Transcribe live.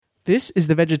This is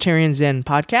the Vegetarian Zen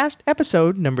Podcast,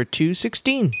 episode number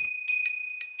 216.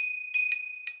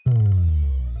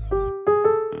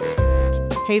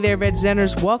 Hey there, Veg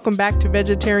Zenners. Welcome back to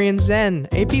Vegetarian Zen,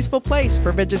 a peaceful place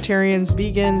for vegetarians,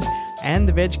 vegans, and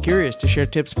the veg curious to share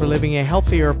tips for living a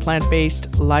healthier,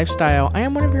 plant-based lifestyle. I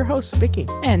am one of your hosts, Vicky.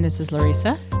 And this is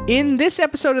Larissa. In this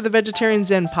episode of the Vegetarian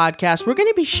Zen Podcast, we're going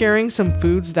to be sharing some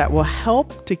foods that will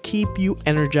help to keep you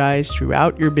energized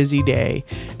throughout your busy day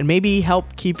and maybe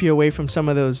help keep you away from some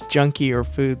of those junkier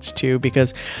foods too,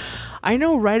 because I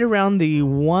know right around the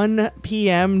 1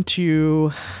 p.m.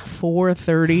 to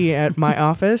 4:30 at my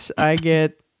office,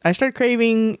 I start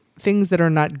craving things that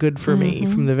are not good for me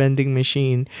from the vending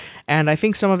machine. And I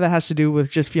think some of that has to do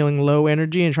with just feeling low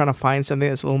energy and trying to find something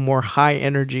that's a little more high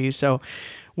energy. So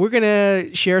we're going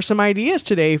to share some ideas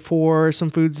today for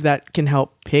some foods that can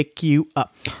help pick you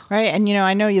up. Right. And,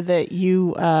 I know that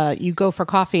you go for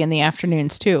coffee in the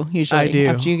afternoons too, usually. I do.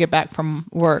 After you get back from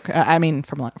work. For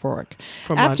work.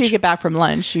 From After lunch. you get back from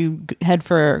lunch, you head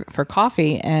for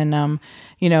coffee and,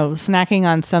 snacking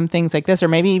on some things like this, or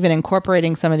maybe even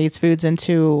incorporating some of these foods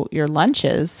into your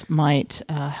lunches might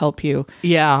help you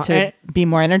to be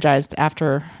more energized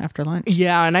after lunch.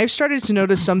 Yeah, and I've started to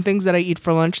notice some things that I eat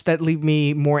for lunch that leave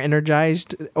me more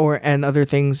energized and other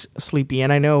things sleepy.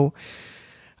 And I know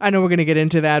we're going to get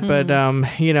into that, but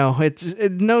it's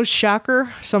no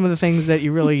shocker. Some of the things that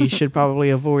you really should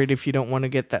probably avoid if you don't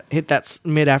want to hit that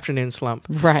mid-afternoon slump.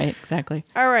 Right, exactly.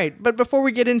 All right, but before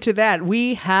we get into that,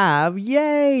 we have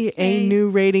a new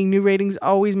rating. New ratings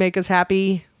always make us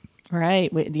happy.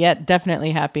 Right.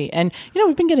 Definitely happy. And,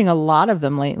 we've been getting a lot of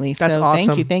them lately. That's so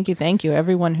awesome. Thank you.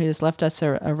 Everyone who's left us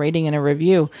a rating and a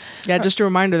review. Yeah, just a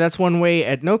reminder, that's one way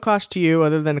at no cost to you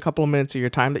other than a couple of minutes of your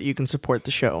time that you can support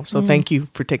the show. So thank you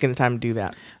for taking the time to do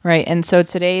that. Right. And so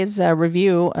today's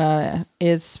review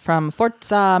is from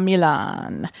Forza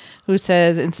Milan, who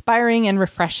says, inspiring and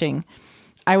refreshing.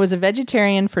 I was a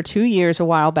vegetarian for 2 years a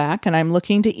while back, and I'm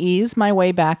looking to ease my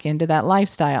way back into that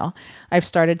lifestyle. I've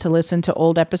started to listen to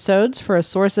old episodes for a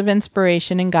source of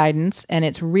inspiration and guidance, and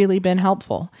it's really been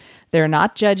helpful. They're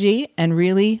not judgy and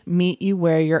really meet you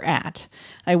where you're at.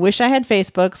 I wish I had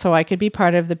Facebook so I could be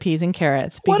part of the Peas and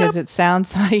Carrots because it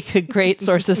sounds like a great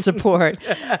source of support.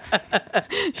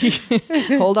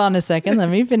 Hold on a second. Let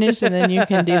me finish and then you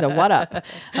can do the what up.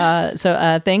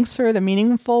 So thanks for the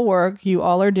meaningful work you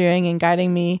all are doing and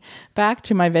guiding me back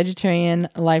to my vegetarian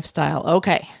lifestyle.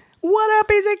 Okay. What up,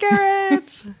 Peas and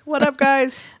Carrots? What up,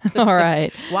 guys? All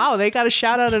right. Wow, they got a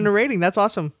shout out and a rating. That's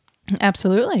awesome.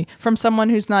 Absolutely. From someone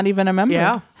who's not even a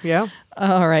member. Yeah.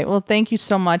 All right. Well, thank you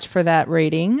so much for that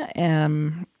rating.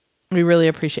 We really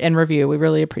appreciate and review. We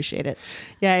really appreciate it.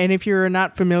 Yeah. And if you're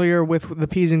not familiar with the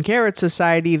Peas and Carrots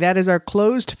Society, that is our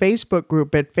closed Facebook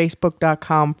group at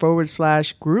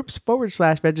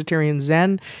facebook.com/groups/vegetarian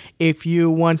Zen. If you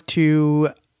want to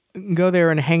go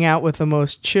there and hang out with the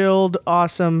most chilled,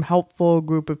 awesome, helpful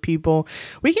group of people.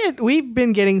 We've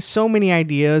been getting so many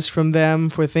ideas from them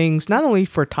for things, not only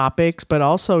for topics, but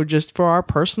also just for our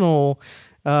personal,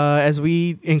 as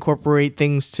we incorporate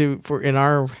things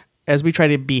as we try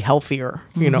to be healthier,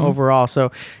 overall.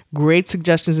 So great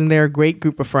suggestions in there. Great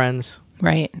group of friends.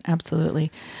 Right.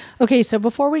 Absolutely. Okay. So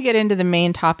before we get into the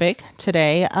main topic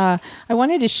today, I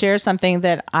wanted to share something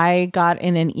that I got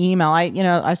in an email.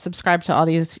 I subscribe to all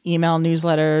these email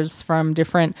newsletters from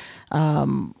different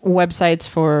websites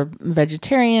for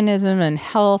vegetarianism and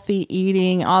healthy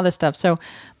eating, all this stuff. So,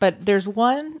 but there's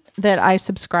one that I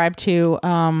subscribe to.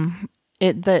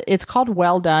 It's called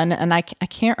Well Done, and I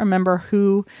can't remember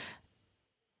who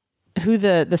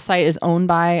the site is owned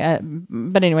by,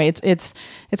 but anyway, it's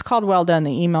called Well Done,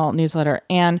 the email newsletter,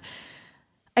 and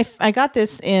I got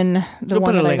this in the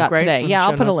one that I got today. Yeah,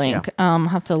 I'll put a link. I'll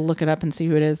have to look it up and see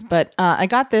who it is, but I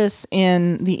got this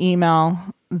in the email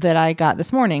that I got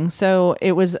this morning. So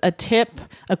it was a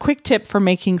quick tip for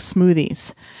making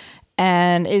smoothies.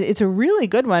 And it's a really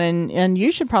good one, and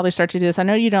you should probably start to do this. I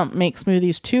know you don't make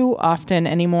smoothies too often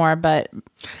anymore, but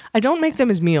I don't make them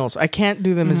as meals. I can't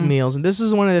do them as meals. And this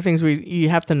is one of the things you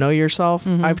have to know yourself.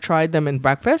 I've tried them in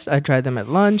breakfast. I tried them at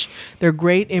lunch. They're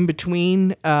great in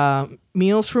between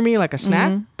meals for me, like a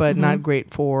snack, but not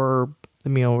great for the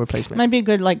meal replacement. Might be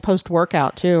good like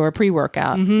post-workout too, or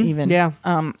pre-workout even. Yeah.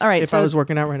 All right. If I was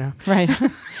working out right now. Right.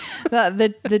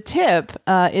 The tip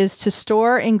is to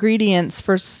store ingredients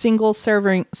for single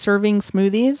serving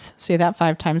smoothies. Say that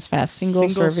 5 times fast. Single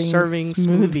serving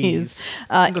smoothies.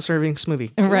 Single serving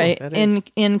smoothie. Right.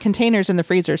 In containers in the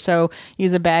freezer. So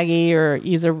use a baggie or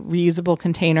use a reusable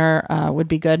container would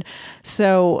be good.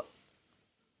 So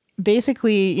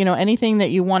basically, anything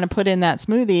that you want to put in that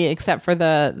smoothie, except for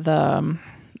the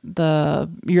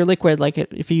your liquid, like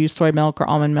if you use soy milk or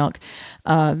almond milk,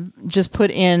 just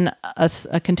put in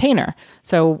a container.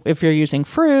 So if you're using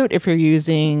fruit, if you're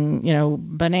using,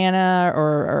 banana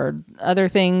or other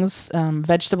things,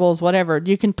 vegetables, whatever,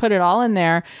 you can put it all in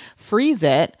there, freeze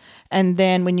it. And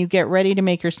then when you get ready to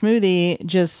make your smoothie,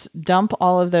 just dump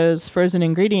all of those frozen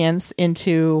ingredients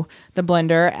into the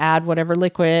blender, add whatever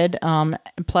liquid,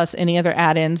 plus any other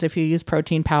add-ins if you use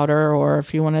protein powder or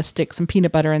if you want to stick some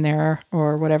peanut butter in there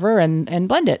or whatever, and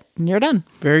blend it, and you're done.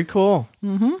 Very cool.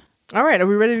 Mm-hmm. All right. Are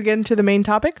we ready to get into the main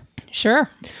topic? Sure.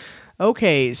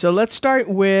 Okay. So let's start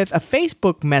with a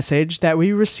Facebook message that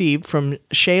we received from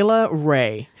Shayla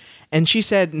Ray. And she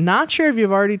said, not sure if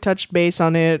you've already touched base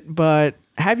on it, but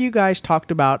have you guys talked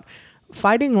about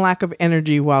fighting lack of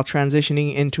energy while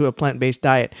transitioning into a plant-based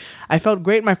diet? I felt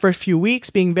great my first few weeks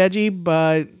being veggie,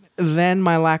 but then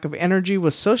my lack of energy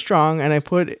was so strong and I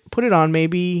put it on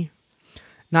maybe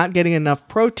not getting enough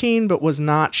protein, but was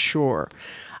not sure.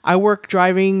 I work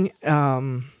driving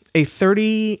a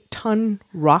 30-ton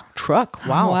rock truck.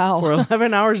 Wow. For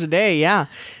 11 hours a day. Yeah.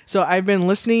 So I've been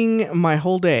listening my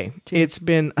whole day.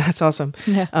 That's awesome.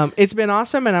 Yeah. It's been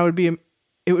awesome. And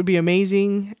it would be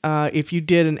amazing if you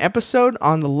did an episode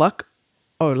on the lack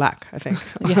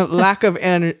of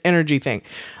energy thing.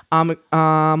 I'm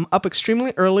up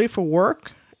extremely early for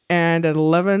work, and at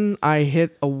 11 I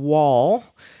hit a wall,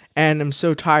 and I'm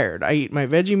so tired. I eat my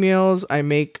veggie meals,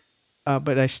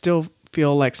 but I still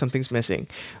feel like something's missing.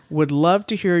 Would love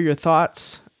to hear your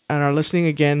thoughts, and are listening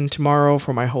again tomorrow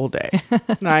for my whole day.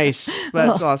 Nice.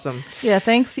 That's awesome. Yeah.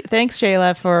 Thanks,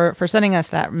 Shayla, for sending us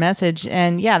that message.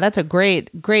 And yeah, that's a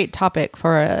great topic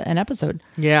for an episode.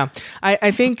 Yeah.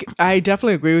 I think I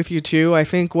definitely agree with you too. I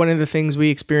think one of the things we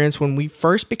experienced when we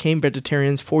first became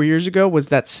vegetarians 4 years ago was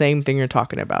that same thing you're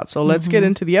talking about. So let's get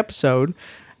into the episode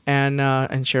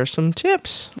and share some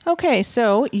tips. Okay,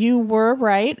 so you were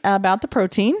right about the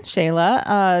protein,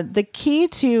 Shayla. The key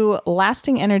to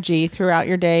lasting energy throughout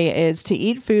your day is to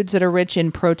eat foods that are rich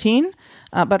in protein,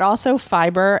 but also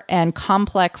fiber and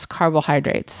complex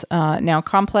carbohydrates. Now,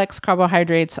 complex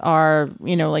carbohydrates are,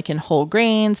 like in whole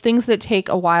grains, things that take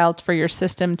a while for your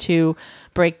system to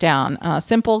break down.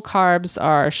 Simple carbs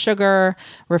are sugar,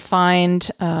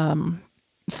 refined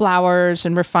flours,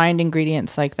 and refined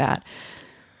ingredients like that.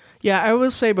 Yeah, I will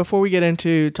say before we get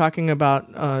into talking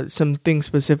about some things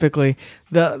specifically,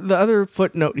 the other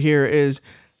footnote here is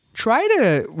try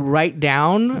to write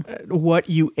down what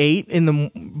you ate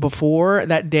before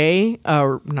that day,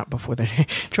 or not before that day.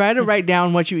 Try to write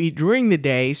down what you eat during the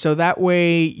day, so that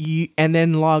way and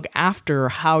then log after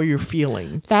how you're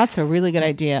feeling. That's a really good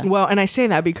idea. Well, and I say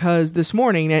that because this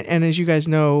morning, and as you guys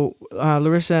know,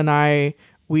 Larissa and I,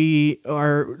 we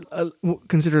are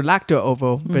considered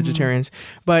lacto-ovo vegetarians.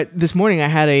 But this morning I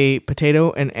had a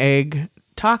potato and egg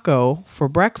taco for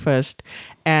breakfast,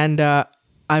 and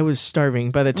I was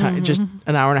starving by the time, just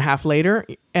an hour and a half later.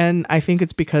 And I think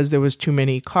it's because there was too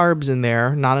many carbs in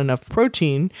there, not enough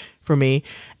protein for me.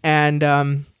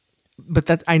 And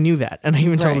but I knew that. And I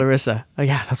even told Larissa,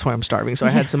 yeah, that's why I'm starving. So I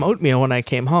had some oatmeal when I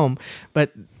came home.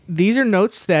 But these are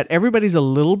notes that everybody's a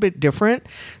little bit different.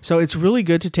 So it's really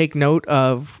good to take note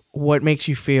of what makes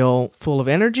you feel full of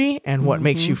energy and what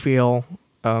makes you feel,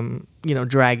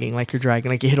 dragging, like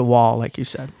you hit a wall, like you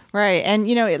said. Right. And,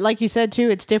 like you said, too,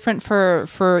 it's different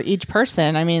for each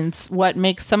person. I mean, what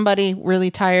makes somebody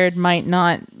really tired might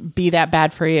not be that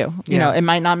bad for you. You know, it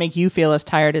might not make you feel as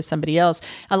tired as somebody else.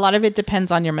 A lot of it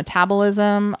depends on your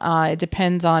metabolism. It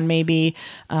depends on maybe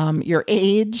your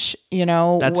age,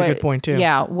 That's a good point, too.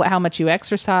 Yeah. How much you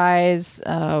exercise,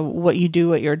 what you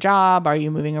do at your job. Are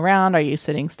you moving around? Are you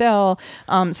sitting still?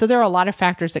 So there are a lot of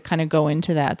factors that kind of go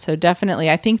into that. So definitely,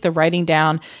 I think the writing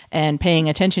down and paying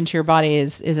attention to your body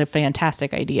is a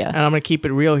fantastic idea. And I'm going to keep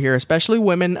it real here, especially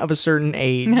women of a certain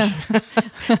age,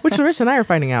 which Larissa and I are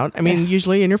finding out. I mean,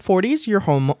 usually in your 40s, your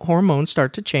hormones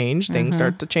start to change. Things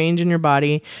start to change in your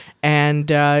body, and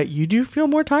you do feel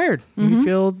more tired. You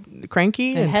feel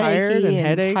cranky and tired and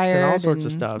headaches and all sorts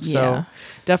of stuff. So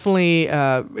definitely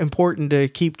important to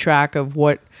keep track of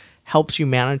what helps you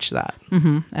manage that.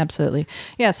 Absolutely.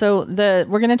 Yeah. So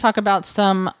we're going to talk about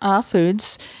some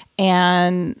foods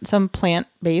and some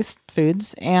plant-based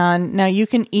foods. And now you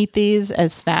can eat these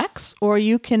as snacks, or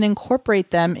you can incorporate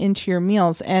them into your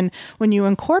meals. And when you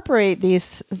incorporate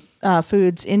these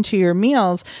foods into your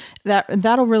meals,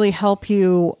 that'll really help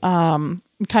you kind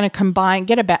of combine,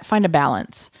 find a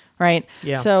balance. right?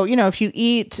 Yeah. So, if you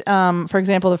eat, for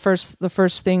example, the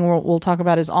first thing we'll talk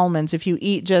about is almonds. If you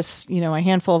eat just, a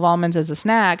handful of almonds as a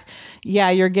snack, yeah,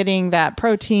 you're getting that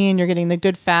protein, you're getting the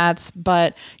good fats,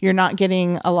 but you're not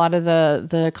getting a lot of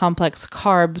the complex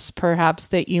carbs, perhaps,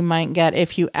 that you might get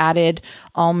if you added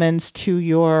almonds to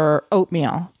your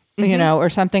oatmeal. Or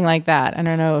something like that. I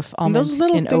don't know if almonds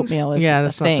in oatmeal is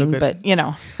a thing, but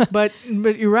but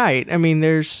you're right. I mean,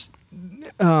 there's,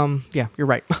 you're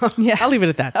right. Yeah. I'll leave it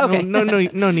at that. Okay.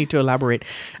 No need to elaborate.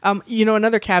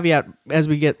 Another caveat as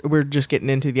we're just getting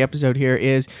into the episode here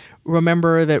is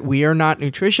remember that we are not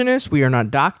nutritionists. We are not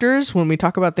doctors. When we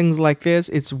talk about things like this,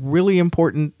 it's really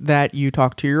important that you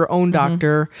talk to your own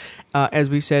doctor. As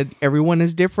we said, everyone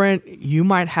is different. You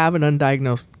might have an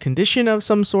undiagnosed condition of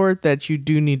some sort that you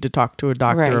do need to talk to a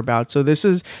doctor about. So this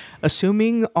is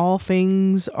assuming all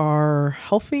things are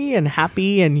healthy and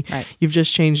happy and you've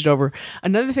just changed over.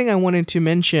 Another thing I wanted to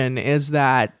mention is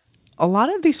that a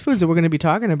lot of these foods that we're going to be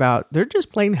talking about, they're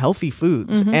just plain healthy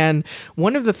foods. And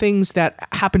one of the things that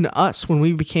happened to us when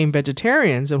we became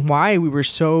vegetarians and why we were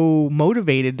so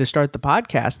motivated to start the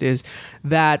podcast is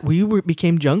that we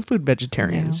became junk food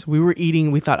vegetarians. Yeah.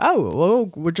 We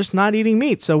thought, we're just not eating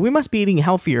meat, so we must be eating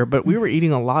healthier. But we were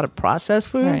eating a lot of processed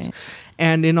foods. Right.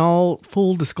 And in all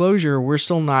full disclosure, we're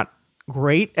still not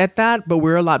great at that, but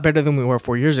we're a lot better than we were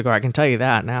 4 years ago. I can tell you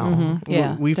that now.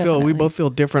 Yeah, we both feel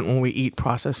different when we eat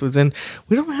processed foods, and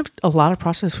we don't have a lot of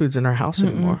processed foods in our house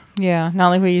anymore. Yeah, not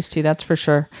like we used to. That's for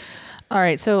sure. All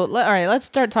right, let's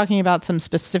start talking about some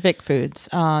specific foods.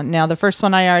 Now, the first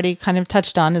one I already kind of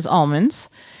touched on is almonds.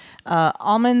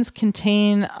 Almonds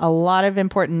contain a lot of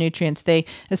important nutrients. They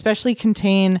especially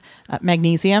contain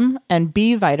magnesium and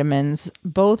B vitamins,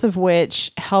 both of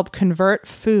which help convert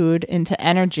food into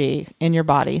energy in your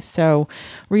body. So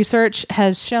research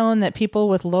has shown that people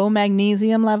with low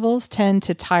magnesium levels tend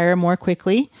to tire more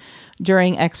quickly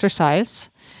during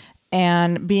exercise.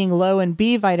 And being low in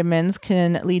B vitamins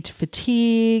can lead to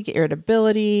fatigue,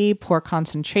 irritability, poor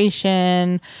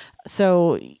concentration.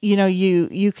 So,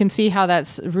 you can see how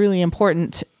that's really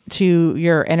important to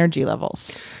your energy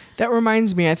levels. That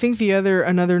reminds me, I think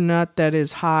another nut that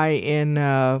is high in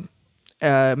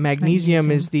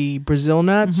magnesium is the Brazil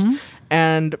nuts.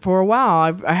 And for a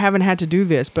while, I haven't had to do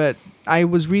this, but I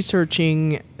was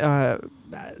researching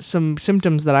some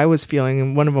symptoms that I was feeling,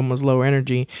 and one of them was low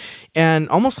energy and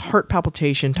almost heart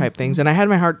palpitation type things. And I had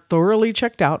my heart thoroughly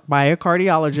checked out by a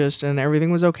cardiologist, and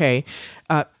everything was okay.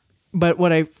 But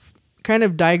what I kind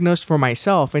of diagnosed for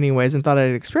myself anyways and thought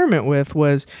I'd experiment with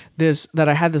was that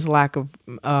I had this lack of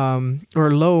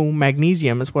or low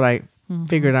magnesium is what I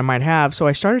figured I might have. So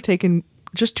I started taking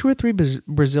just 2 or 3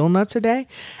 Brazil nuts a day,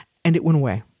 and it went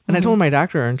away. And I told my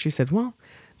doctor, and she said, well,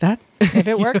 if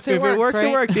it works, it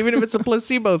works, even if it's a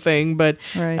placebo thing, but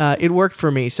it worked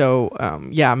for me. So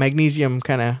magnesium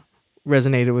kind of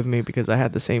resonated with me because I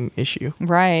had the same issue.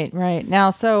 Right. Now,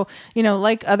 so,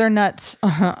 like other nuts,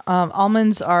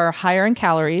 almonds are higher in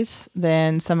calories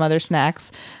than some other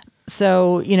snacks.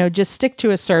 So, just stick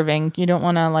to a serving. You don't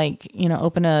want to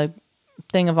open a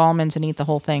thing of almonds and eat the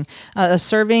whole thing. A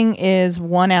serving is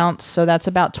 1 ounce. So that's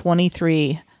about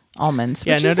 23 almonds,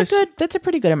 which is that's a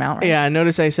pretty good amount, right? Yeah.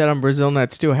 Notice I said on Brazil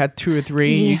nuts too, I had 2 or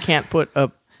 3. Yeah. You can't put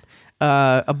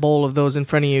a bowl of those in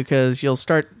front of you because you'll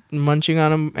start munching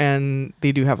on them, and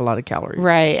they do have a lot of calories.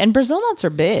 Right. And Brazil nuts are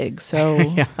big.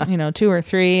 So, 2 or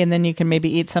 3, and then you can maybe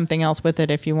eat something else with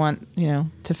it if you want,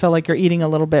 to feel like you're eating a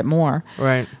little bit more.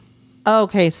 Right.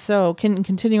 Okay. So can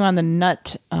continue on the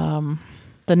nut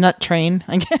train,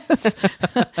 I guess.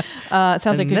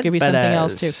 Sounds like it could be something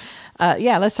else too.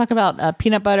 Let's talk about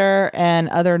peanut butter and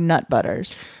other nut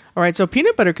butters. All right, so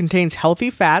peanut butter contains healthy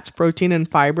fats, protein, and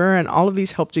fiber, and all of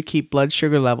these help to keep blood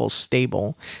sugar levels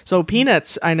stable. So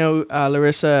peanuts, I know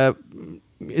Larissa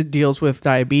deals with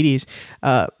diabetes.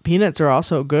 Peanuts are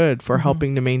also good for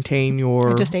helping to maintain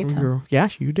your... I just ate some. Yeah,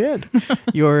 you did.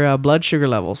 Your blood sugar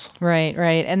levels. Right.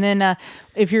 And then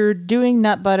if you're doing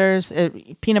nut butters,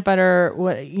 peanut butter,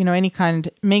 any kind,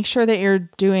 make sure that you're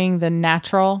doing the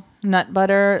natural nut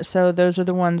butter. So those are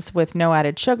the ones with no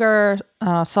added sugar,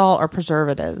 salt, or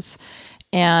preservatives.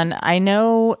 And I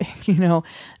know,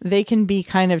 they can be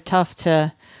kind of tough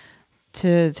to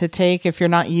take if you're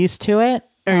not used to it.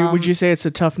 Would you say it's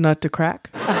a tough nut to crack?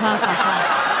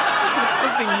 That's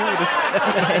something you would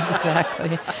have said.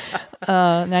 Exactly.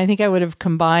 I think I would have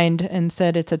combined and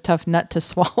said it's a tough nut to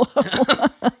swallow.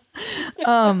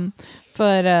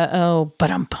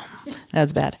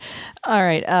 That's bad. All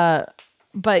right.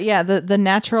 But yeah, the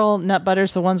natural nut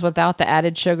butters, the ones without the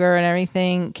added sugar and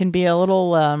everything, can be a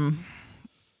little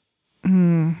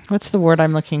what's the word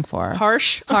I'm looking for?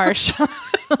 Harsh.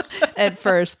 At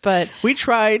first, but We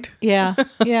tried. yeah.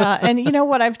 And you know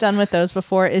what I've done with those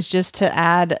before is just to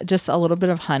add just a little bit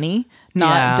of honey.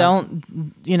 Don't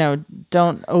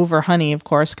over honey, of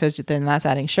course, because then that's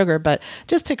adding sugar, but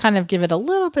just to kind of give it a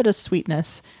little bit of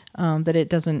sweetness that it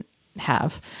doesn't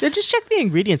have. Yeah, just check the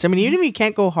ingredients. I mean, even if you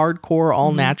can't go hardcore,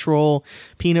 all natural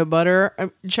peanut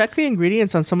butter, check the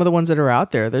ingredients on some of the ones that are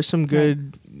out there. There's some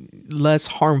good, less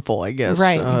harmful, I guess.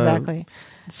 Right, exactly.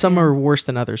 Some are worse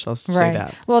than others. I'll say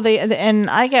that. Well, and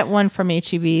I get one from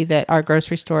HEB, that our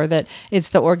grocery store, that it's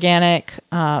the organic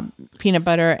peanut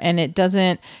butter, and it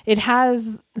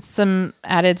has some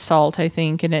added salt, I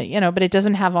think, in it, but it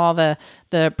doesn't have all the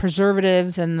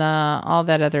preservatives and all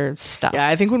that other stuff. Yeah,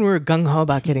 I think when we were gung ho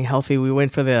about getting healthy, we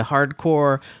went for the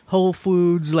hardcore Whole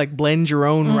Foods, like blend your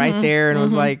own right there, and it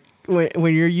was like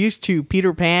when you're used to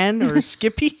Peter Pan or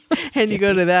Skippy, and you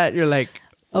go to that, you're like,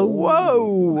 oh,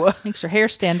 whoa. Makes your hair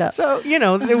stand up. So,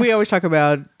 we always talk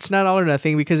about it's not all or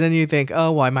nothing, because then you think,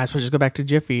 oh, well, I might as well just go back to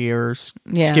Jiffy or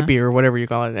Skippy or whatever you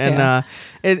call it.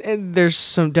 And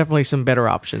there's definitely some better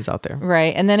options out there.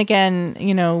 Right. And then again,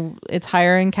 it's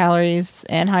higher in calories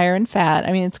and higher in fat.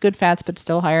 I mean, it's good fats, but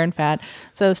still higher in fat.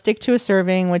 So stick to a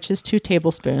serving, which is 2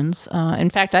 tablespoons. In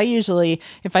fact, I usually,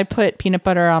 if I put peanut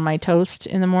butter on my toast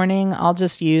in the morning, I'll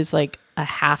just use like a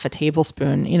half a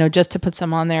tablespoon, just to put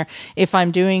some on there. If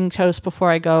I'm doing toast before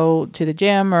I go to the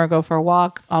gym or go for a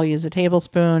walk, I'll use a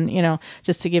tablespoon,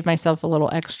 just to give myself a little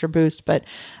extra boost. But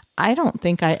I don't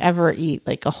think I ever eat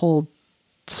like a whole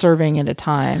serving at a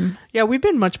time. Yeah, we've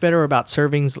been much better about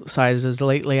serving sizes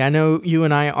lately. I know you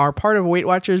and I are part of Weight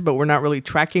Watchers, but we're not really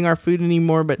tracking our food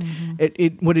anymore. But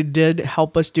what it did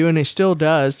help us do, and it still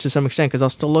does to some extent, because I'll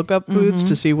still look up foods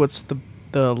to see what's the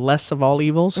less of all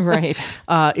evils, right?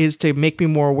 Is to make me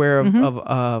more aware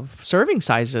of serving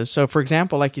sizes. So, for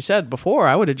example, like you said before,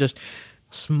 I would have just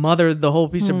smothered the whole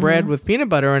piece of bread with peanut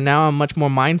butter, and now I'm much more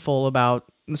mindful about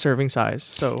the serving size.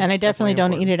 So, and I definitely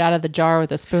don't eat it out of the jar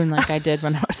with a spoon like I did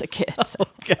when I was a kid. So.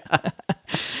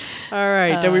 All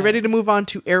right, are we ready to move on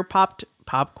to air popped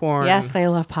popcorn? Yes, I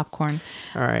love popcorn.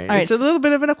 All right. It's a little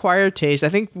bit of an acquired taste. I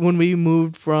think when we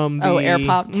moved from the air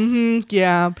popped.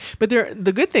 Yeah, but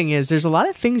the good thing is there's a lot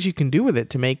of things you can do with it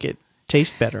to make it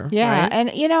taste better. Yeah, right?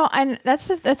 and that's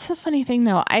the funny thing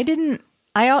though.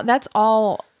 That's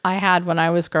all I had when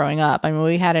I was growing up. I mean,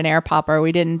 we had an air popper.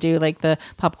 We didn't do like the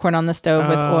popcorn on the stove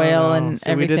with oil and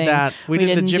everything. We did that. We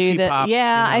did the Jiffy Pop.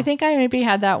 Yeah, I think I maybe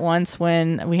had that once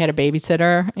when we had a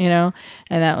babysitter, and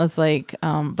that was like,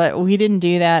 but we didn't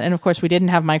do that. And of course, we didn't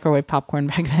have microwave popcorn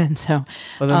back then. So,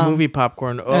 the movie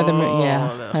popcorn.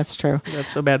 That's true.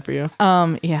 That's so bad for you.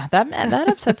 Yeah, that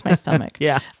upsets my stomach.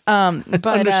 Yeah. But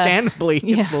understandably,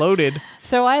 it's loaded.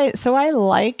 So I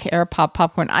like air pop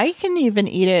popcorn. I can even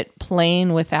eat it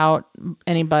plain without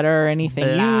any butter or anything.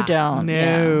 Blah. You don't.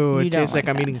 No, you it tastes like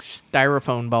I'm eating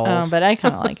styrofoam balls. But I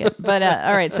kind of like it. But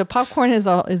all right, so popcorn is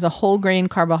a whole grain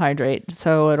carbohydrate,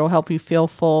 so it'll help you feel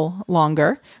full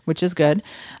longer, which is good.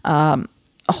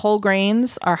 Whole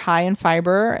grains are high in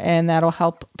fiber, and that'll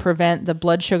help prevent the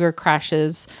blood sugar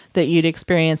crashes that you'd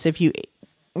experience if you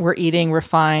were eating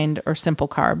refined or simple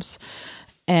carbs.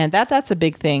 And that's a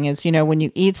big thing is, when you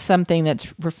eat something that's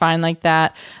refined like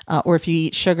that, or if you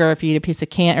eat sugar, if you eat a piece of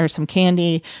or some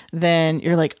candy, then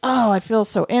you're like, oh, I feel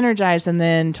so energized. And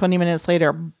then 20 minutes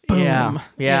later, boom.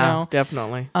 Yeah,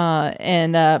 definitely.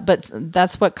 But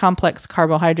that's what complex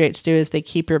carbohydrates do, is they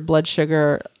keep your blood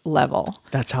sugar level.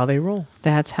 That's how they roll.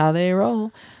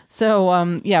 So,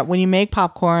 when you make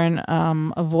popcorn,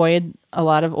 avoid a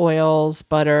lot of oils,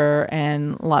 butter,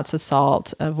 and lots of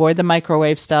salt. Avoid the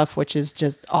microwave stuff, which is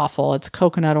just awful. It's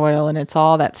coconut oil, and it's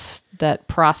all that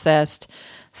processed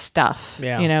stuff,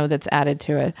 that's added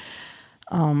to it.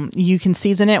 You can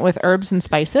season it with herbs and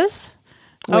spices.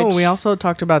 We also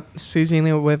talked about seasoning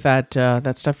it with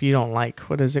that stuff you don't like.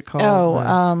 What is it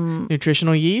called?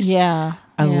 Nutritional yeast? Yeah.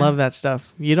 I love that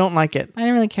stuff. You don't like it. I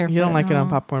don't really care for it. You don't like it on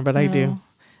popcorn, but I do.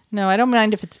 No, I don't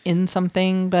mind if it's in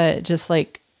something, but just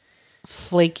like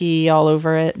flaky all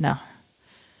over it. No,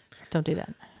 don't do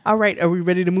that. All right. Are we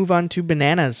ready to move on to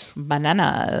bananas?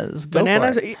 Bananas. Go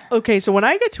bananas. For it. Okay. So when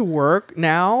I get to work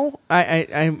now,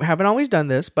 I haven't always done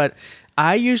this, but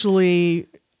I usually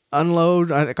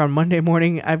unload on Monday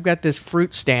morning. I've got this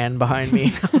fruit stand behind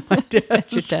me on my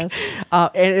desk.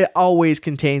 And it always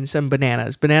contains some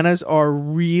bananas. Bananas are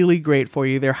really great for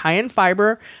you. They're high in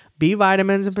fiber, B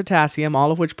vitamins, and potassium,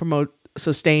 all of which promote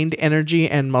sustained energy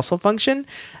and muscle function.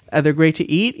 They're great to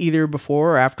eat either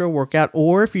before or after a workout,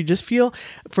 or if you just feel,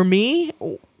 for me,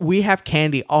 we have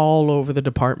candy all over the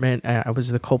department. I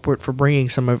was the culprit for bringing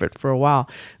some of it for a while.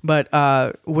 But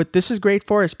what this is great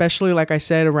for, especially like I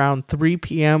said, around 3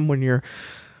 p.m. when your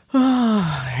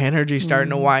energy's starting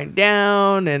to wind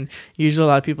down, and usually a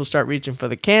lot of people start reaching for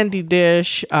the candy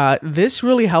dish. This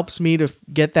really helps me to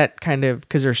get that kind of,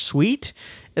 because they're sweet,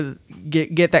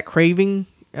 get that craving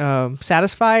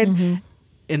satisfied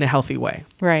in a healthy way.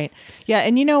 Right. Yeah.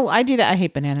 And I do that. I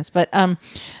hate bananas, but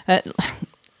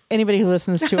anybody who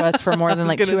listens to us for more than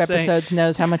like 2 episodes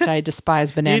knows how much I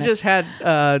despise bananas. You just had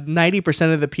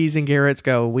 90% of the peas and carrots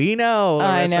go, we know,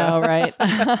 Larissa. I know, right?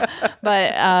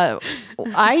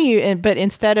 But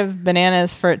instead of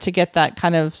bananas, for it to get that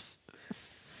kind of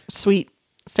sweet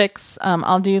fix,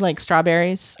 I'll do like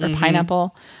strawberries or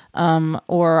pineapple,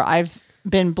 or I've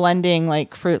been blending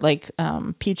like fruit, like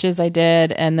peaches I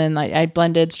did, and then like I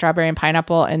blended strawberry and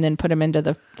pineapple and then put them into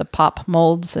the pop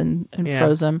molds and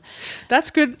froze them.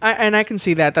 That's good. I can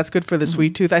see that. That's good for the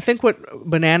sweet tooth. I think what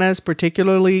bananas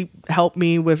particularly help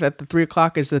me with at the 3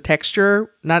 o'clock is the texture,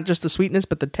 not just the sweetness,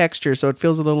 but the texture. So it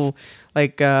feels a little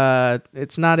like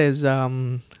it's not as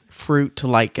fruit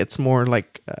like. It's more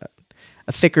like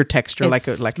a thicker texture,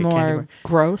 it's like more a candy bar.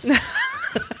 Gross.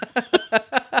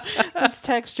 That's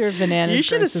texture of bananas. You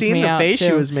should have seen the face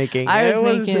she was making. I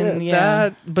was making,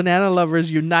 that banana lovers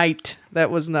unite.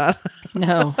 That was not.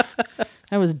 No,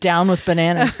 I was down with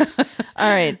bananas. All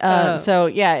right. So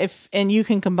yeah, and you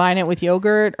can combine it with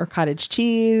yogurt or cottage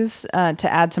cheese to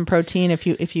add some protein if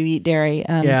you eat dairy,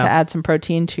 to add some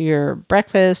protein to your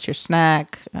breakfast, your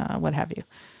snack, what have you.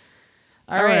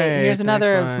 All right, here's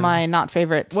another of my not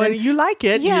favorites. Well, you like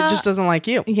it. Yeah. It just doesn't like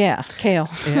you. Yeah, kale.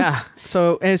 Yeah.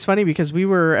 So, and it's funny because we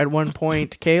were at one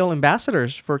point kale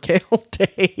ambassadors for Kale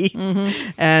Day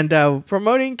and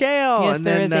promoting kale. Yes, and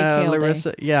there then is a kale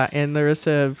Larissa, day. Yeah, and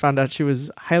Larissa found out she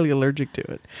was highly allergic to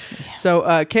it. Yeah.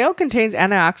 So, kale contains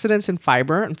antioxidants and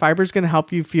fiber is going to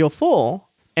help you feel full.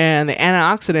 And the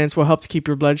antioxidants will help to keep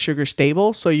your blood sugar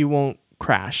stable so you won't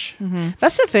crash.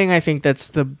 That's the thing I think that's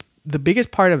the biggest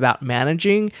part about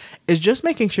managing is just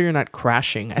making sure you're not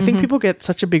crashing. I think people get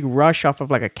such a big rush off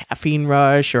of like a caffeine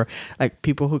rush, or like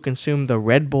people who consume the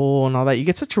Red Bull and all that. You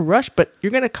get such a rush, but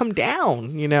you're going to come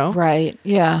down, Right.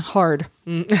 Yeah. Hard.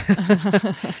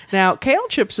 Now, kale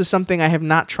chips is something I have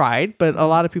not tried, but a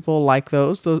lot of people like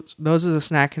those. Those as a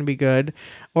snack can be good.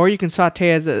 Or you can saute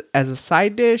as a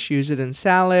side dish, use it in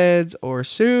salads or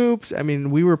soups. I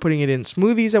mean, we were putting it in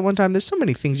smoothies at one time. There's so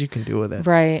many things you can do with it.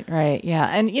 Right, yeah.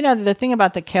 And, the thing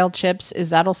about the kale chips is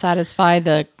that'll satisfy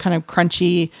the kind of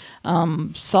crunchy,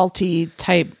 salty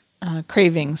type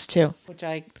cravings too, which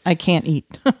I can't eat.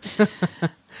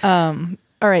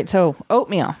 All right, so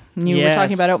oatmeal. You were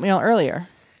talking about oatmeal earlier.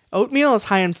 Oatmeal is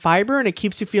high in fiber and it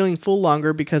keeps you feeling full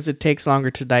longer because it takes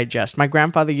longer to digest. My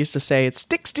grandfather used to say it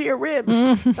sticks to your ribs.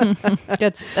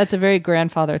 That's a very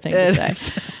grandfather thing to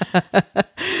say.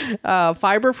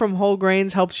 Fiber from whole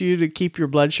grains helps you to keep your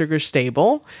blood sugar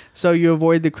stable, so you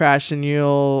avoid the crash, and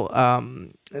you'll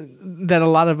that a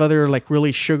lot of other like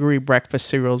really sugary breakfast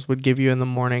cereals would give you in the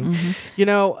morning.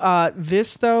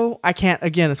 This though, I can't.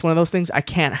 Again, it's one of those things I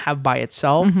can't have by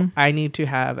itself. I need to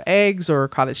have eggs or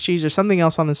cottage cheese or something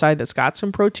else on the side that's got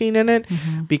some protein in it,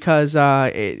 because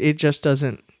it just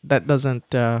doesn't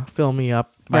fill me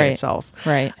up by itself.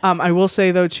 Right. I will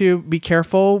say though too, be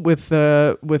careful with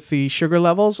the sugar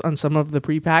levels on some of the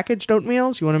prepackaged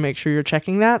oatmeals. You want to make sure you're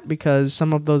checking that, because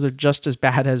some of those are just as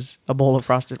bad as a bowl of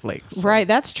Frosted Flakes. So. Right.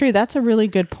 That's true. That's a really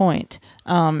good point.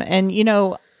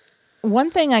 And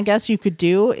one thing I guess you could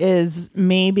do is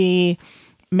maybe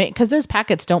because those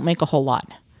packets don't make a whole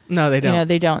lot. No, they don't.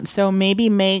 They don't. So maybe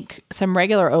make some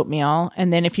regular oatmeal.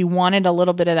 And then if you wanted a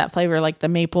little bit of that flavor, like the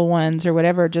maple ones or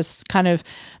whatever, just kind of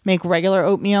make regular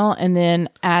oatmeal and then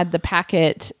add the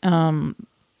packet to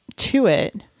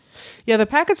it. Yeah, the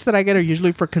packets that I get are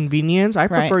usually for convenience. I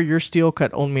prefer your steel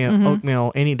cut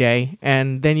oatmeal any day.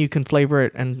 And then you can flavor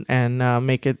it and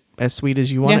make it as sweet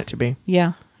as you want it to be.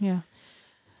 Yeah. All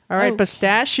right,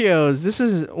 pistachios. This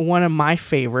is one of my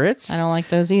favorites. I don't like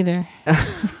those either.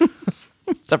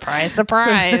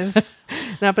 Surprise.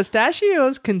 Now,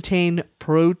 pistachios contain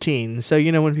protein. So,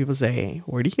 when people say, hey,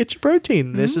 where do you get your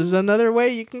protein? This is another way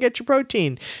you can get your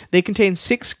protein. They contain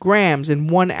 6 grams in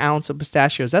 1 ounce of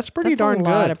pistachios. That's pretty darn good.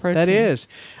 Lot of protein. That is.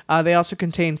 They also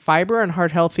contain fiber and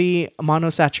heart-healthy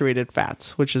monounsaturated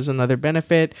fats, which is another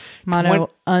benefit.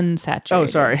 Monounsaturated. Oh,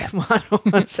 sorry.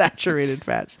 Monounsaturated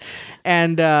fats.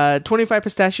 And 25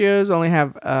 pistachios only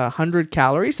have 100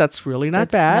 calories. That's really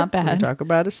not bad. Not bad. We talk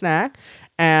about a snack.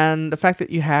 And the fact that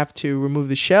you have to remove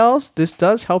the shells, this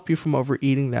does help you from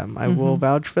overeating them. I will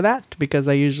vouch for that because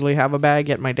I usually have a bag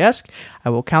at my desk.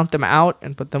 I will count them out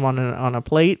and put them on a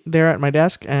plate there at my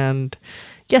desk. And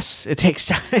yes, it takes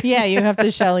time. Yeah, you have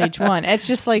to shell each one. It's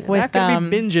just like with I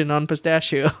could be binging on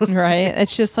pistachios. right.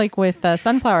 It's just like with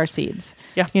sunflower seeds.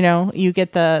 Yeah. You know, you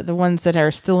get the ones that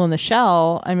are still in the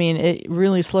shell. I mean, it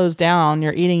really slows down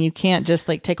your eating. You can't just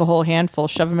like take a whole handful,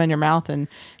 shove them in your mouth and,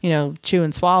 chew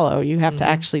and swallow. You have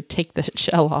to actually take the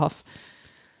shell off.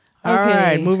 All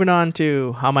right, moving on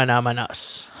to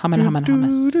Hamanamas.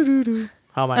 Hummus.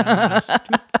 Hamanamas.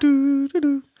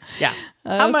 Yeah.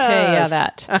 Okay, Hummus. yeah,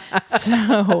 that.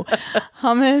 So,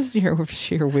 hummus,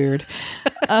 you're weird.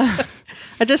 I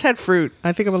just had fruit.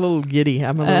 I think I'm a little giddy.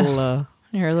 I'm a little...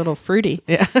 You're a little fruity.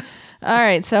 Yeah. All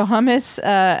right. So hummus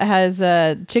has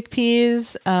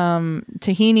chickpeas,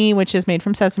 tahini, which is made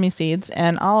from sesame seeds,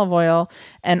 and olive oil.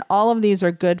 And all of these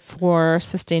are good for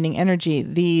sustaining energy.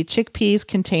 The chickpeas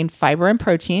contain fiber and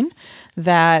protein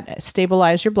that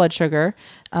stabilize your blood sugar,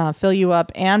 fill you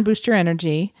up, and boost your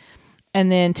energy.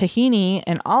 And then tahini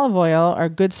and olive oil are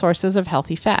good sources of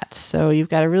healthy fats. So you've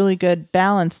got a really good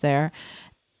balance there.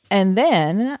 And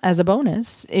then, as a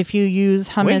bonus, if you use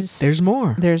hummus... Wait, there's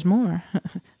more. There's more.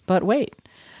 But wait.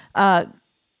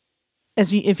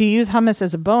 If you use hummus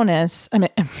as a bonus... I mean...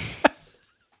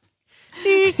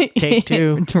 Take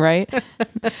two. Right?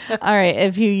 All right.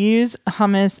 If you use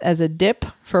hummus as a dip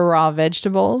for raw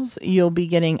vegetables, you'll be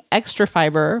getting extra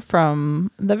fiber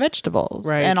from the vegetables.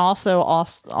 Right. And also all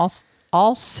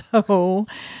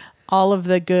of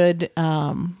the good...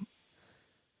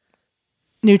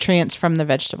 nutrients from the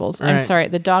vegetables. Right. I'm sorry.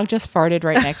 The dog just farted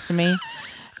right next to me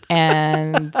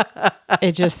and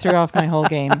it just threw off my whole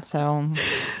game. So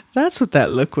that's what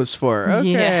that look was for. Okay.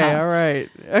 Yeah. All right.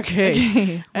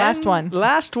 Okay. Last one.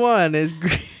 Last one is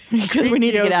Because we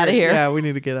need to get out of here. Yeah, we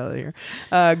need to get out of here.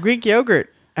 Greek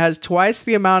yogurt has twice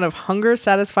the amount of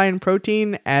hunger-satisfying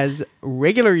protein as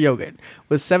regular yogurt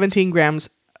with 17 grams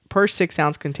per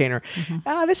 6-ounce container.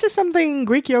 This is something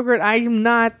Greek yogurt I'm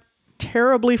not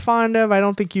terribly fond of. I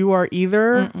don't think you are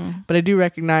either, but I do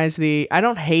recognize I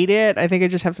don't hate it. I think I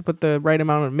just have to put the right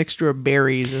amount of mixture of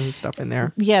berries and stuff in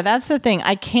there. Yeah, that's the thing.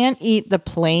 I can't eat the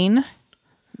plain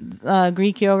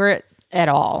Greek yogurt at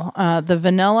all. The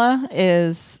vanilla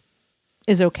is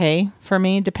okay for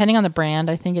me, depending on the brand.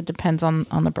 I think it depends on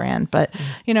the brand. But,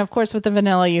 of course, with the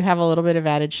vanilla, you have a little bit of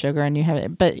added sugar and you have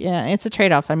it. But, yeah, it's a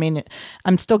trade-off. I mean,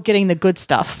 I'm still getting the good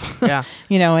stuff. Yeah.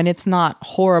 And it's not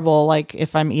horrible like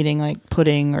if I'm eating like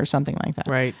pudding or something like that.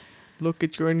 Right. Look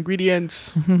at your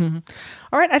ingredients.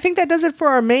 All right. I think that does it for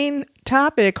our main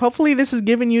topic. Hopefully this has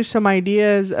given you some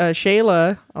ideas.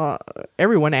 Shayla,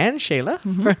 everyone, and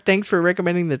Shayla, thanks for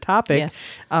recommending the topic. Yes.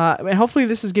 And hopefully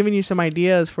this has given you some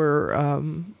ideas for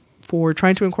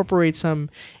trying to incorporate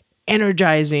some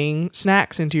energizing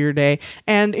snacks into your day.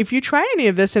 And if you try any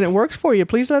of this and it works for you,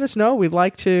 please let us know. We'd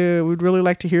really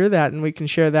like to hear that, and we can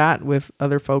share that with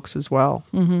other folks as well.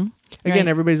 Again,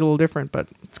 everybody's a little different, but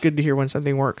it's good to hear when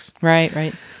something works. Right.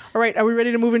 All right. Are we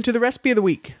ready to move into the recipe of the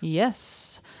week?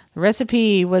 Yes. The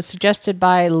recipe was suggested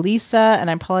by Lisa, and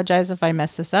I apologize if I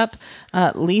mess this up.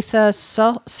 Lisa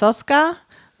Soska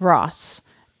Ross.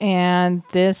 And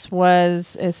this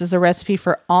is a recipe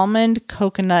for almond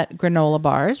coconut granola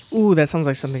bars. Ooh, that sounds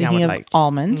like something I would like.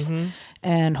 Almonds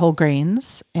and whole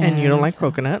grains. And you don't like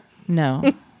coconut? No.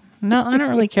 No, I don't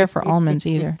really care for almonds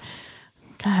either.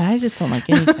 God, I just don't like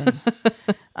anything.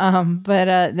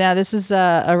 But now this is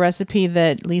a recipe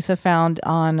that Lisa found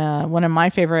on one of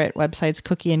my favorite websites,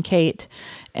 Cookie and Kate.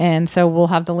 And so we'll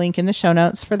have the link in the show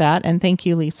notes for that. And thank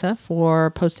you, Lisa,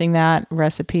 for posting that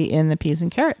recipe in the Peas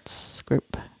and Carrots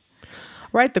group.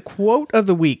 Right. The quote of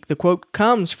the week. The quote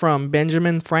comes from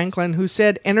Benjamin Franklin, who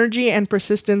said, "Energy and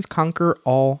persistence conquer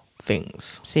all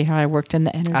things." See how I worked in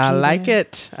the energy? I like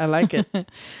it.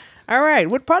 All right.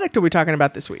 What product are we talking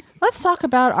about this week? Let's talk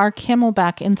about our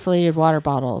Camelback insulated water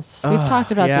bottles. We've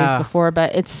talked about these before,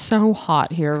 but it's so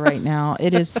hot here right now.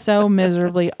 It is so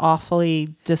miserably,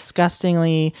 awfully,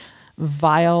 disgustingly,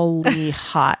 vilely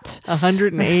hot.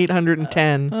 108,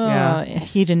 110. Yeah.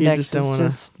 Heat index is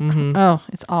just,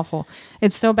 it's awful.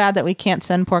 It's so bad that we can't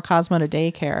send poor Cosmo to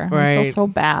daycare. Right. I feel so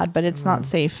bad, but it's not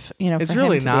safe, It's for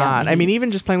really him to be out in not. the I mean, heat. even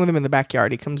just playing with him in the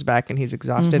backyard, he comes back and he's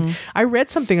exhausted. I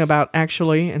read something about,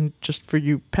 actually, and just for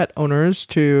you pet owners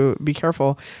to be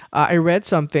careful, I read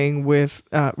something with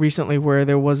recently where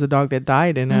there was a dog that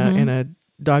died in a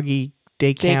doggy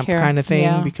day camp kind of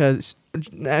thing because,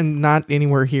 and not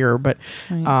anywhere here, but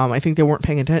I think they weren't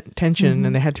paying attention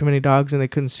and they had too many dogs and they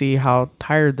couldn't see how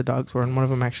tired the dogs were, and one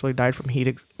of them actually died from heat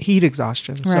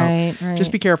exhaustion. So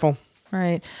just be careful.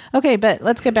 Right. Okay, but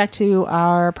let's get back to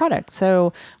our product.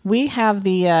 So we have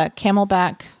the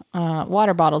Camelback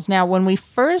water bottles. Now, when the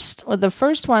first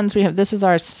ones we have, this is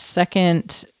our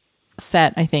second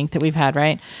set, I think, that we've had,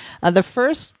 right? The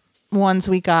first ones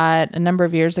we got a number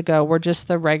of years ago were just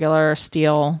the regular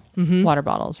steel water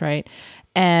bottles, right?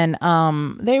 And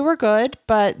they were good,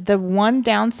 but the one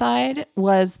downside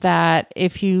was that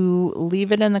if you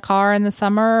leave it in the car in the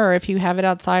summer, or if you have it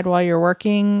outside while you're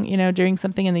working, doing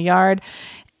something in the yard,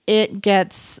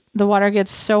 the water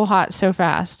gets so hot so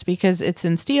fast because it's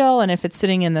in steel, and if it's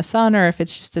sitting in the sun or if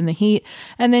it's just in the heat,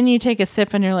 and then you take a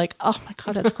sip and you're like, oh my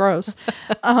God, that's gross.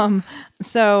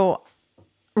 So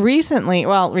recently,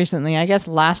 I guess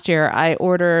last year, I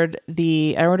ordered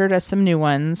us some new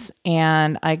ones,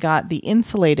 and I got the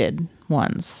insulated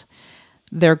ones.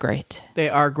 They're great. They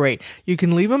are great. You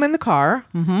can leave them in the car,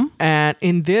 and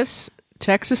in this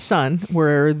Texas sun,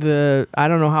 where I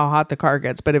don't know how hot the car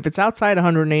gets, but if it's outside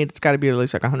 108, it's got to be at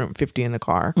least like 150 in the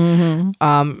car.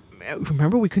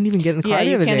 Remember, we couldn't even get in the car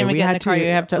the other day. You can't even get in the car. You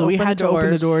have to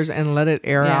open the doors and let it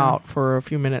air out for a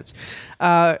few minutes.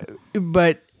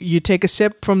 But you take a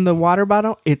sip from the water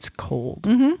bottle, it's cold.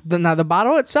 Now, the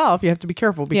bottle itself, you have to be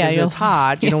careful because it's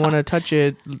hot. You don't want to touch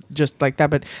it just like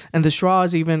that. And the straw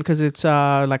is even, because it's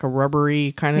like a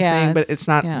rubbery kind of thing, but it's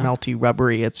not melty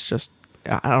rubbery. It's just,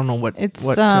 I don't know what it's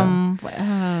what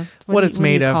it's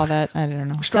made of. Call that? I don't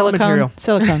know. Silicone material.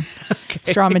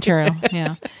 Straw material.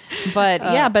 Yeah,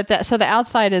 but so the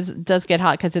outside does get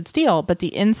hot because it's steel, but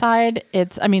the inside,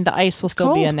 the ice will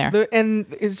still cold. Be in there.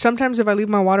 Sometimes if I leave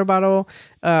my water bottle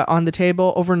on the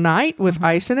table overnight with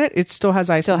ice in it, it still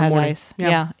has ice. Still in the has morning. ice.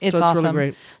 Yeah, it's awesome. Really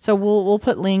great. So we'll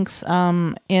put links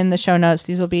in the show notes.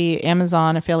 These will be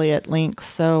Amazon affiliate links.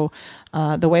 So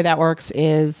the way that works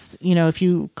is, if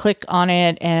you click on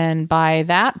it and buy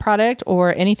that product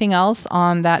or anything else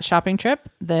on that shopping trip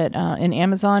that in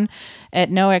Amazon at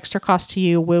no extra cost to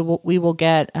you, we will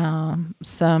get a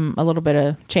little bit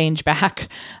of change back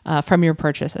from your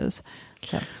purchases.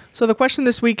 So the question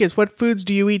this week is, what foods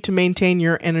do you eat to maintain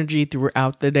your energy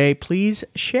throughout the day? Please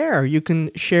share. You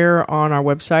can share on our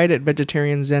website at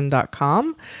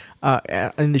vegetarianzen.com.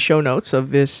 In the show notes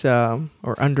of this, or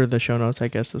under the show notes, I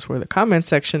guess is where the comment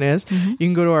section is. You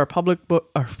can go to our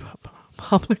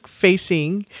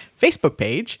public-facing Facebook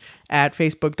page at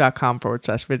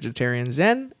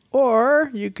facebook.com/vegetarianzen, or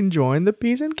you can join the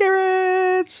Peas and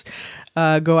Carrots.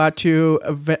 Go out to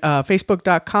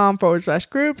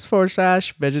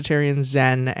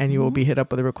facebook.com/groups/vegetarianzen, and you will be hit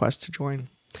up with a request to join.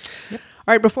 Yep.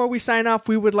 All right, before we sign off,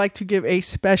 we would like to give a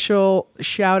special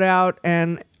shout out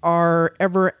and our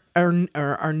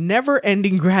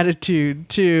never-ending gratitude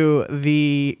to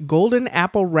the Golden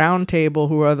Apple Roundtable,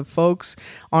 who are the folks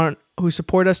who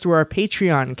support us through our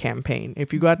Patreon campaign.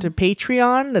 If you go out to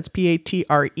Patreon, that's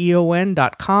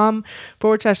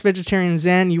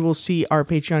patreon.com/vegetarianzen, you will see our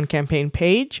Patreon campaign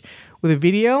page with a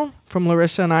video from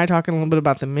Larissa and I talking a little bit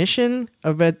about the mission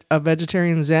of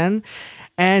Vegetarian Zen.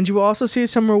 And you will also see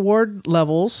some reward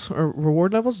levels.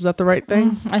 Is that the right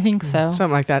thing? I think so.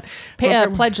 Something like that.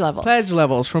 Pledge levels. Pledge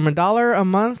levels from $1 a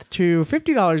month to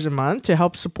 $50 a month to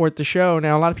help support the show.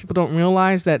 Now, a lot of people don't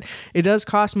realize that it does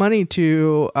cost money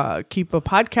to keep a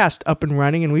podcast up and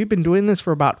running. And we've been doing this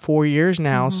for about 4 years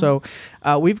now. So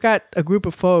we've got a group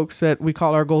of folks that we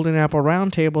call our Golden Apple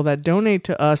Roundtable that donate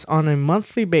to us on a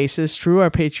monthly basis through our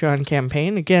Patreon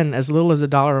campaign. Again, as little as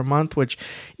 $1 a month, which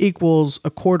equals a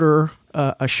quarter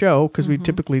a show, because we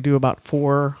typically do about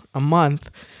 4 a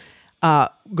month,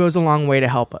 goes a long way to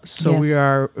help us. So we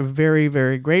are very,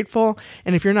 very grateful.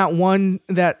 And if you're not one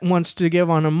that wants to give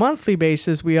on a monthly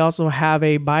basis, we also have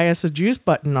a buy us a juice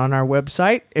button on our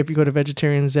website. If you go to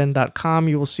vegetarianzen.com,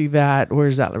 you will see that. Where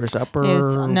is that, Larissa?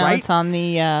 Right? It's on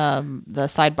the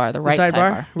sidebar, the right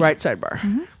sidebar. Right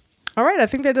sidebar. All right, I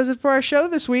think that does it for our show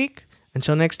this week.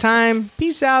 Until next time,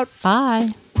 peace out. Bye.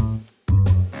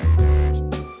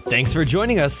 Thanks for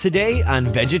joining us today on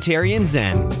Vegetarian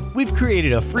Zen. We've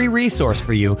created a free resource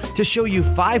for you to show you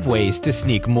 5 ways to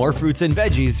sneak more fruits and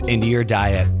veggies into your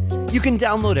diet. You can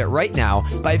download it right now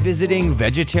by visiting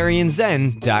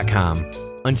vegetarianzen.com.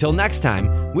 Until next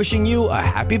time, wishing you a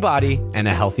happy body and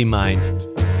a healthy mind.